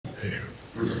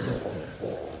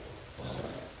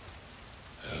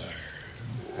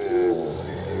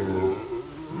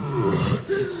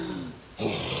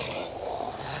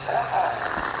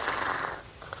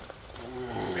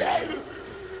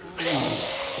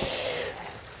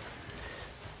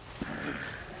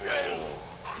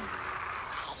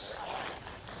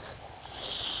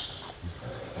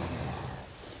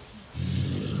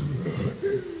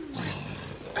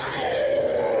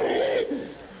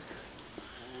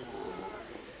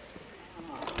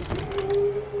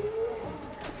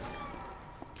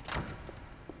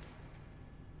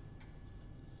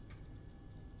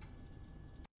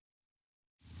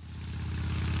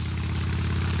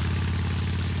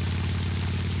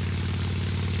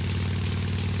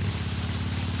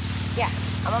Yeah,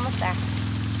 I'm almost there.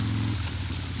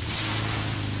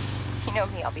 You know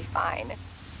me, I'll be fine.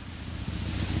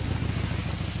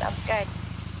 Sounds good.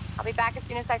 I'll be back as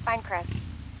soon as I find Chris.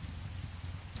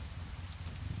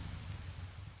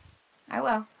 I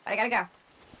will, but I gotta go.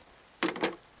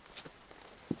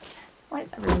 Why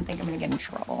does everyone think I'm gonna get in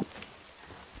trouble?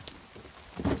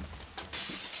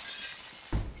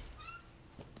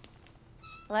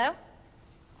 Hello?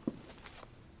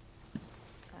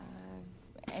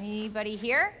 Anybody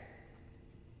here?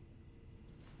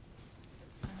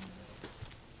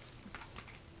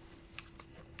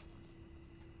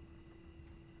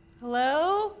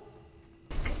 Hello?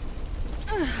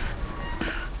 Oh,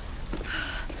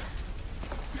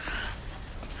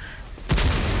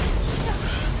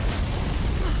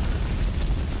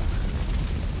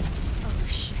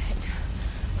 shit.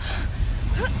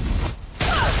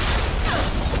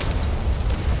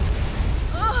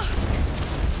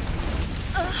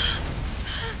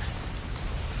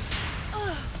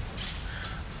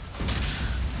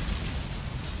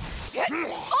 Get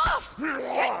off!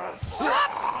 Get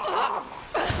up!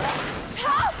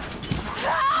 Help!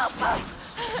 Help!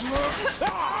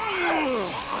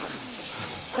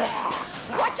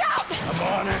 Watch out! I'm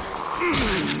on it.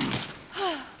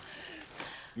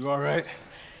 You all right?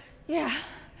 Yeah.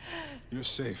 You're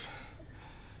safe.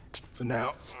 For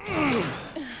now.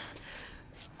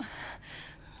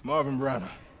 Marvin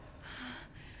Browner.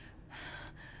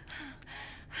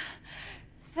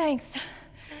 Thanks.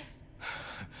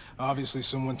 Obviously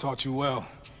someone taught you well.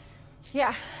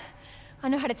 Yeah. I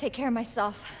know how to take care of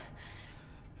myself.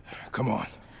 Come on.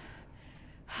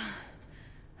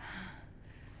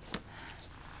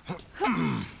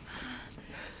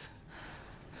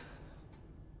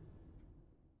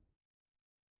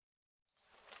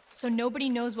 So nobody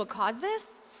knows what caused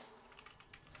this?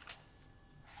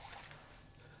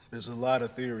 There's a lot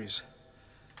of theories.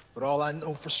 But all I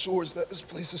know for sure is that this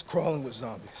place is crawling with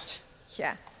zombies.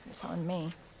 Yeah, you're telling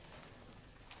me.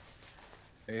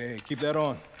 Hey, keep that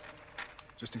on.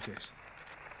 Just in case.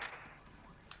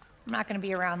 I'm not gonna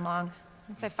be around long.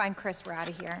 Once I find Chris, we're out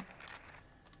of here.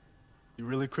 You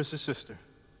really Chris's sister?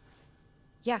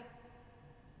 Yeah.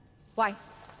 Why?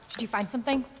 Did you find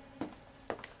something?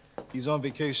 He's on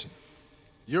vacation.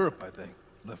 Europe, I think.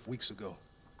 Left weeks ago.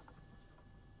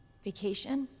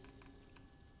 Vacation?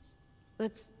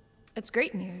 It's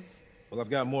great news. Well, I've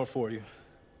got more for you.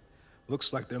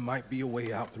 Looks like there might be a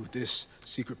way out through this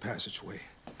secret passageway.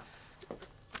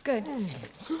 Good.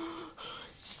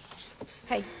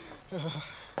 Hey.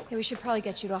 Hey, we should probably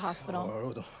get you to a hospital.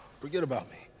 Oh, don't forget about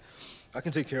me. I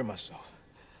can take care of myself.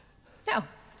 No.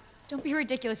 Don't be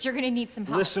ridiculous. You're gonna need some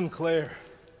help. Listen, Claire.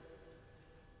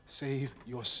 Save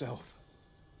yourself.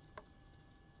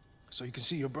 So you can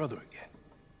see your brother again.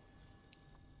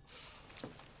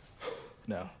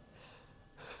 Now,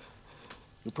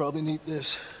 you'll probably need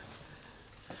this.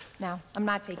 No, I'm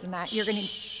not taking that. You're gonna...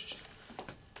 Shh.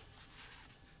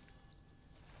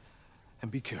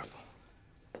 And be careful.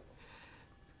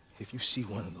 If you see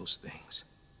one of those things,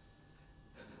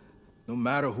 no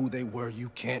matter who they were, you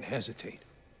can't hesitate.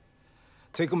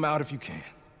 Take them out if you can.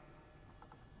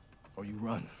 Or you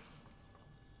run.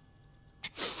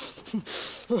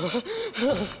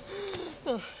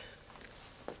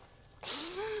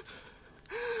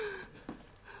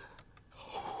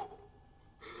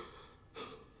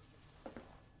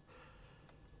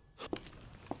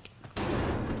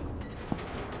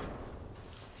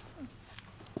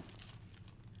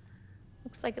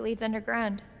 Looks like it leads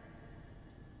underground.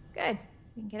 Good.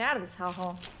 We can get out of this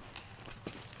hellhole.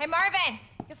 Hey, Marvin!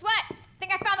 Guess what? I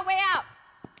think I found the way out!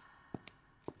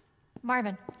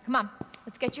 Marvin, come on.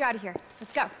 Let's get you out of here.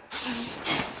 Let's go.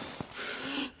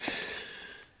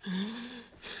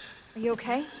 Are you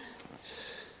okay?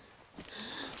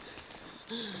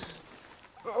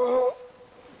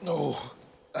 No.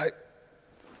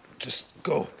 Just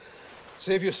go.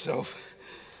 Save yourself.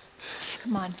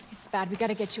 Come on, it's bad. We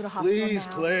gotta get you to hospital Please,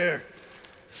 now. Claire.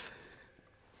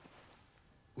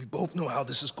 We both know how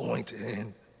this is going to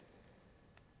end.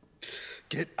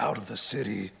 Get out of the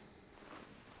city.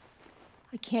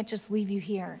 I can't just leave you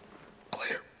here.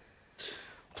 Claire,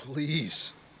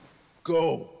 please,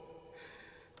 go.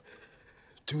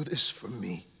 Do this for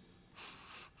me.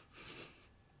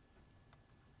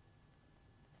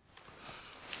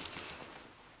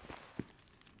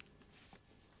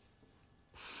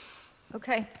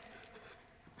 Okay.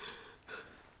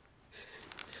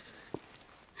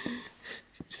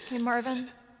 Hey, Marvin.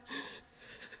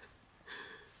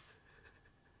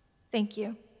 Thank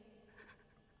you.